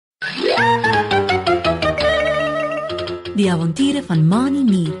Die avonture van Manie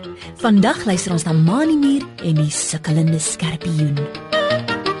Mier. Vandag luister ons na Manie Mier en die sukkelende skorpioen.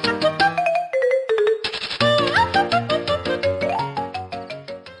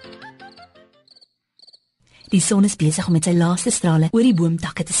 Die son is besig om met sy laaste strale oor die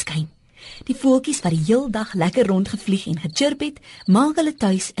boomtakke te skyn. Die voeltjies wat die heel dag lekker rondgevlieg en gechirp het, maak hulle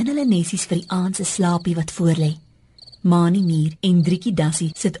tuis in hulle nesies vir die aand se slaapie wat voorlê. Manie Mier en Driekie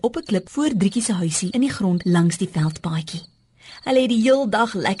Dassie sit op 'n klip voor Driekie se huisie in die grond langs die veldpaadjie. Hulle het die heel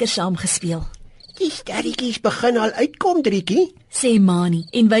dag lekker saam gespeel. Die sterretjies begin al uitkom, Driekie, Sê Manie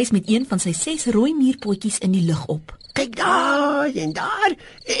en wys met een van sy 6 rooi mierpotjies in die lug op. Kyk daar en daar.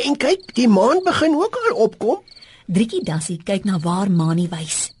 En kyk, die maan begin ook al opkom. Driekie Dassie kyk na waar Manie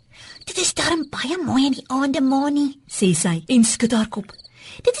wys. Dit is darm baie mooi in die aande, Manie, Sê sy en skud haar kop.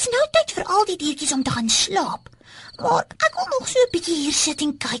 Dit is nou tyd vir al die diertjies om te gaan slaap. Maar ek wil nog so 'n bietjie hier sit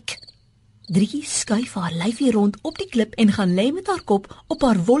en kyk. Driekie skuif haar lyfie rond op die klip en gaan lê met haar kop op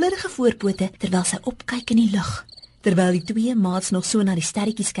haar wollerige voorpote terwyl sy opkyk in die lug. Terwyl die twee maats nog so na die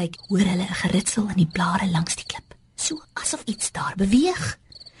sterretjies kyk, hoor hulle 'n geritsel in die blare langs die klip. So asof iets daar beweeg.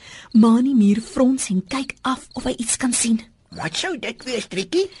 Manie Mier frons en kyk af of hy iets kan sien. Wat sou dit wees,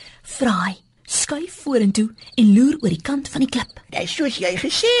 Driekie? Vra hy, skuif vorentoe en loer oor die kant van die klip. Dit is soos jy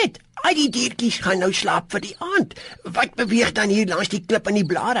gesê het. Al die diertjies gaan nou slaap vir die aand. Wat beweeg dan hier langs die klip in die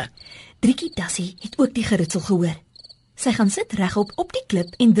blare? Driekie Dassie het ook die geritsel gehoor. Sy gaan sit regop op die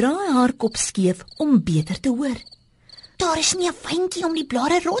klip en draai haar kop skeef om beter te hoor. Daar is nie 'n vyntjie om die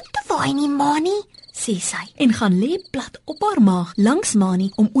blare rond te waai nie, Manie, Sê sy en gaan lê plat op haar maag langs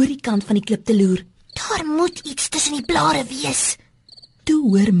Manie om oor die kant van die klip te loer. Daar moet iets tussen die blare wees. Toe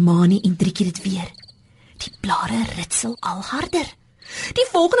hoor Manie en Driekie dit weer. Die blare ritsel al harder. Die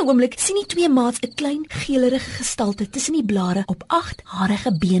volgende oomblik sien die twee maats 'n klein geelerige gestalte tussen die blare op 8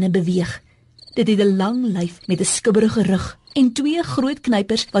 harige bene beweeg. Dit het 'n lang lyf met 'n skubberige rug en 2 groot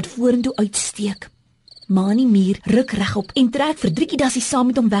knypers wat vorentoe uitsteek. Manie Mier ruk regop en trek vir Driekie Dassie saam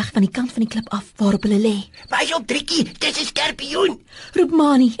met hom weg van die kant van die klip af waarop hulle lê. Wys op, Driekie, dis 'n skorpioen. Roep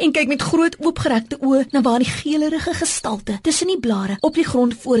Manie en kyk met groot oopgerekte oë na waar die geelerige gestalte tussen die blare op die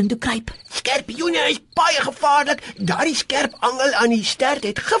grond vorentoe kruip. Skorpioene is baie gevaarlik. Daardie skerp angel aan die stert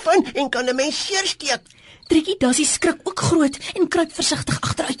het gif in en kan 'n mens seersteek. Driekie Dassie skrik ook groot en kruip versigtig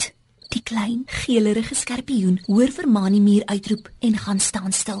agteruit. Die klein geelerige skorpioen hoor vir Manie Mier uitroep en gaan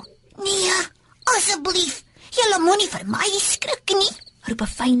staan stil. Nee, asseblief, julle moenie vir my skrik nie, Roep 'n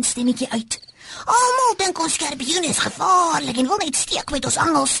fyn stemmetjie uit. Almal dink ons skorpioen is gevaarlik en wil net steek met ons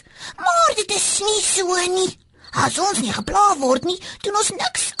angels, maar dit is nie so nie. As ons nie gepla word nie, doen ons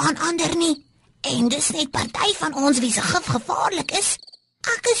niks aan ander nie. En dis net party van ons wie se gif gevaarlik is.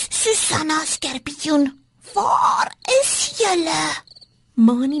 Ek is Susanna Skorpioen. Waar is julle?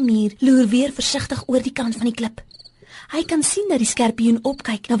 Manie Mier loer weer versigtig oor die kant van die klip. Hy kan sien dat die skorpioen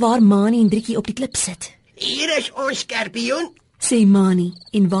opkyk na waar Manie en Driekie op die klip sit. Hier is ons skorpioen. Sê Manie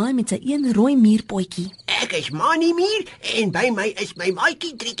en waai met sy een rooi mierpotjie. Ek is Manie Mier en by my is my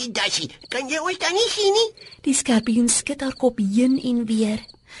maatjie Driekie Dassie. Kan jy ons dan nie sien nie? Die skorpioen skud haar kop heen en weer.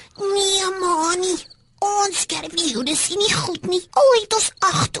 Nee, Manie, ons skorpioene sien nie goed nie. Al het ons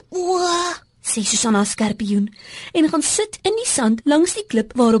 8 oë. Sê Susanna skorpioen en gaan sit in die sand langs die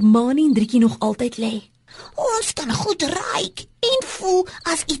klip waarop Manie en Driekie nog altyd lê. Ons kan goed ruik en voel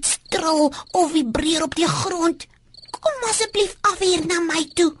as iets tril of vibreer op die grond. Kom asseblief af hier na my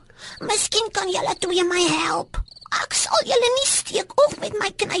toe. Miskien kan julle twee my help. Ek sal julle nie steek of met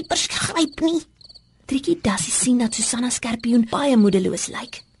my knypers gryp nie. Driekie Dassie sien dat Susanna skorpioen baie moedeloos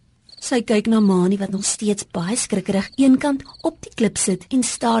lyk. Sy kyk na Manie wat nog steeds baie skrikkerig eenkant op die klip sit en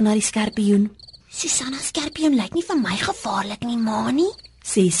staar na die skorpioen. Susanna Skorpioen lyk nie vir my gevaarlik nie, Manie,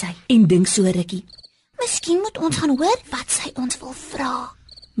 Sê sy en dink so rukkie. Miskien moet ons gaan hoor wat sy ons wil vra.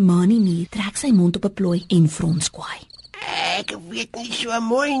 Manie Mier trek sy mond op 'n plooi en frons kwaai. Ek weet nie so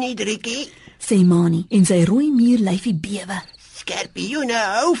mooi nie, Driekie. Sê Manie en sy rooi mierlyfie bewe. Skorpioene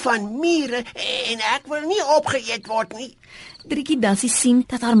hou van mure en ek wil nie opgeëet word nie. Driekie Dassie sien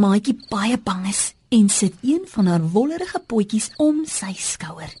dat haar maatjie baie bang is en sit een van haar wollerige potjies om sy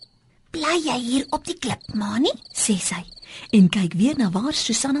skouer. Bly jy hier op die klip, Manie? Sê sy en kyk weer na waar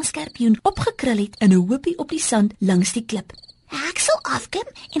Susanna skorpioen opgekrul het in 'n hoopie op die sand langs die klip. Ek sal afklim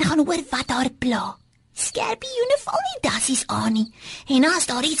en gaan hoor wat haar pla. Skorpioene val nie dassies aan nie. En as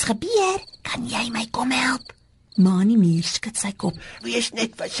daar iets gebeur, kan jy my kom help. Manie Mier skud sy kop. Wees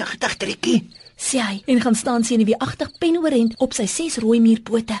net versigtig, Driekie. Sê hy en gaan staan senuweeagtig pen oorend op sy 6 rooi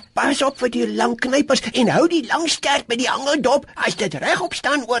mierpote. Pas op vir die lang knypers en hou die lang stert by die hangel dop. As dit regop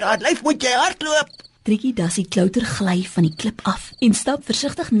staan oor haar lyf, moet jy hardloop. Trikkie Dassie klouter gly van die klip af en stap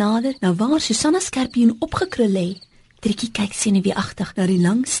versigtig nader na waar Susanna Skerpioen opgekrul lê. Trikkie kyk senuweeagtig na die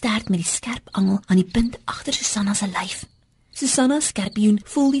lang stert met die skerp angel aan die punt agter Susanna se lyf. Susanna Skerpioen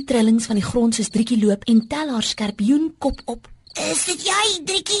voel die trillings van die grond soos Trikkie loop en tel haar skerpioen kop op. Is dit jy,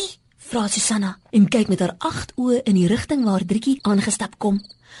 Trikkie? Vra Susanna en kyk met haar 8 oë in die rigting waar Trikkie aangestap kom.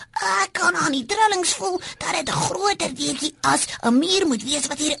 Ek kan aan die trillings voel dat dit 'n groter diertjie as 'n muur moet wees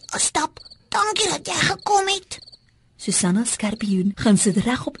wat hier stap. Dankie dat jy gekom het. Susanna Skerpioen gaan sit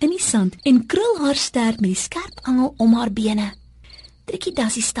regop in die sand en krul haar stert met die skerp angel om haar bene. Trikkie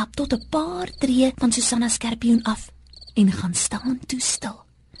Dassie stap tot 'n paar tree van Susanna Skerpioen af en gaan staan toe stil.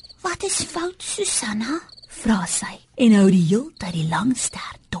 Wat is fout, Susanna? Vra sy en hou die heeltyd die lang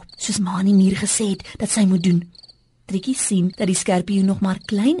stert dop, soos Manie Mier gesê het dat sy moet doen. Trikkie sien dat die skerpioen nog maar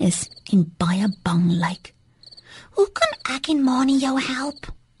klein is en baie bang lyk. Hoe kan ek en Manie jou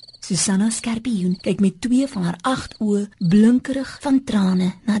help? Susanna Skerpioen kyk met 2 van haar 8 oë blinkerig van trane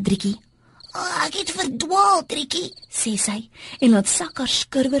na Trikkie. Ek het verdwaal, Trikkie, Sê sy en laat sak haar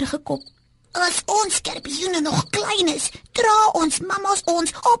skurwerige kop. As ons skerpioene nog klein is, dra ons mammas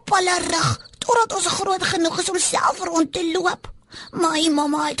ons op hulle rug totdat ons groot genoeg is om self rond te loop. My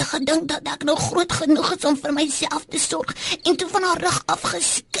mamma het gedink dat ek nog groot genoeg is om vir myself te sorg en toe van haar rug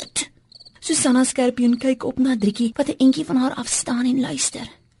afgeskit. Susanna Skerpioen kyk op na Trikkie wat 'n entjie van haar af staan en luister.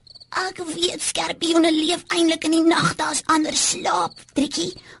 Ek weet skerpioene leef eintlik in die nagte as ander slaap,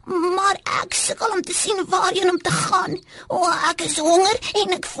 Trikkie, maar ek sukkel om te sien waarheen om te gaan. Ek is honger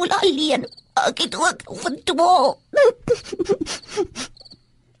en ek voel alleen. Ek het ook verdwaal.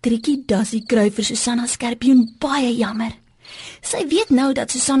 Trikkie Dassie kry vir Susanna Skerpioen baie jammer. Sy weet nou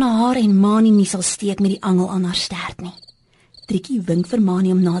dat Susanna haar en Manie nie sal steek met die angel aan haar stert nie. Trikkie wink vir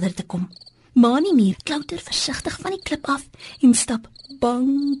Manie om nader te kom. Manie Mier klouter versigtig van die klip af en stap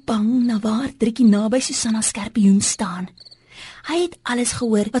bang na waar Trikkie naby Susanna Skerpioen staan. Hy het alles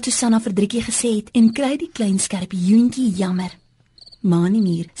gehoor wat Susanna vir Trikkie gesê het en kry die klein skerpioentjie jammer. Manie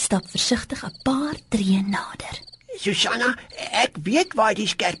Mier stap versigtig 'n paar tree nader. Susanna, ek weet waar die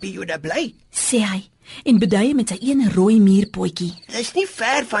skerpioene bly. Sê hy en beduie met sy een rooi muurpotjie. Dis nie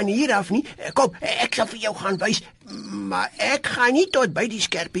ver van hier af nie. Kom, ek sal vir jou gaan wys, maar ek gaan nie tot by die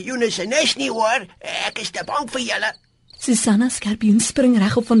skerpioene se nes nie, hoor. Ek is te bang vir julle. Susanna Skerpioen spring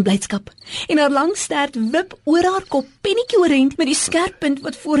regop van blydskap en haar lang stert wip oor haar kop pennetjie oorent met die skerp punt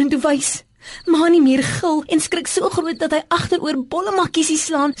wat vorentoe wys. Manie Mier gil en skrik so groot dat hy agteroor bolle makkies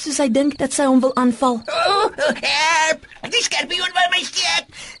slaan soos hy dink dat sy hom wil aanval. Help! Die skerpioen wil my steek.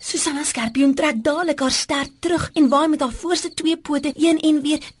 Susanna Skerpioen trek dadelik haar stert terug en waai met haar voorste 2 pote heen en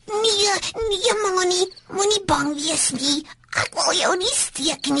weer. Nee, Manie, moenie bang wees nie. Ek wil jou nie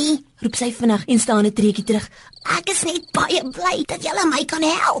steek nie, Roep sy vinnig en staan 'n treukie terug. Ek is net baie bly dat julle my kan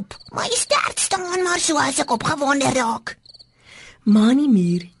help. My stert staan maar so as ek opgewonde raak. Manie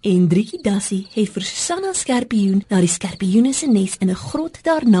Mier en Trikkie Dassie het vir Susanna Skerpioen na die skerpioene se nes in 'n grot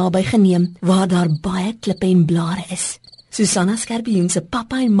daar naby geneem waar daar baie klippe en blare is. Susanna Skerpioen se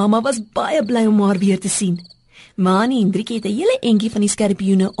pappa en mamma was baie bly om haar weer te sien. Manie en Trikkie het 'n hele entjie van die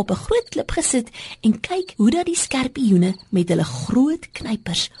skerpioene op 'n groot klip gesit en kyk hoe dat die skerpioene met hulle groot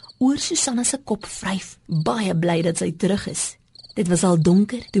knypers oor Susanna se kop vryf, baie bly dat sy terug is. Dit was al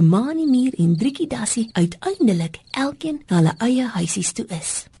donker toe Manie Mier en Trikkie Dassie uiteindelik elkeen na hulle eie huisies toe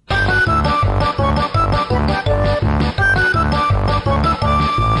is.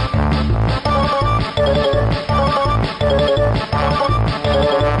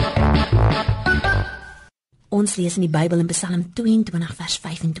 Ons lees in die Bybel in Psalm 22 vers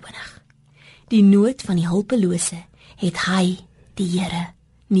 25. Die nood van die hulpelose het hy, die Here,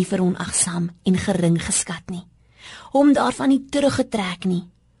 nie veronagsaam en gering geskat nie. Hom daarvan nie teruggetrek nie,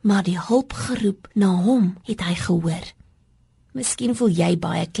 maar die hulp geroep na hom het hy gehoor. Miskien voel jy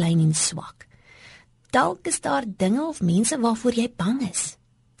baie klein en swak. Dalk is daar dinge of mense waarvoor jy bang is.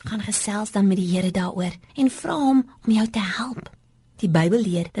 Gaan gesels dan met die Here daaroor en vra hom om jou te help. Die Bybel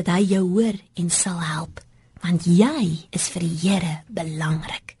leer dat hy jou hoor en sal help, want jy is vir die Here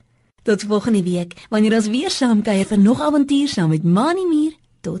belangrik. Tot volgende week, wanneer ons weer saam kuier vir nog avontuur saam met Manie Mier.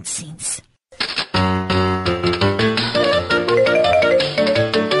 Totsiens.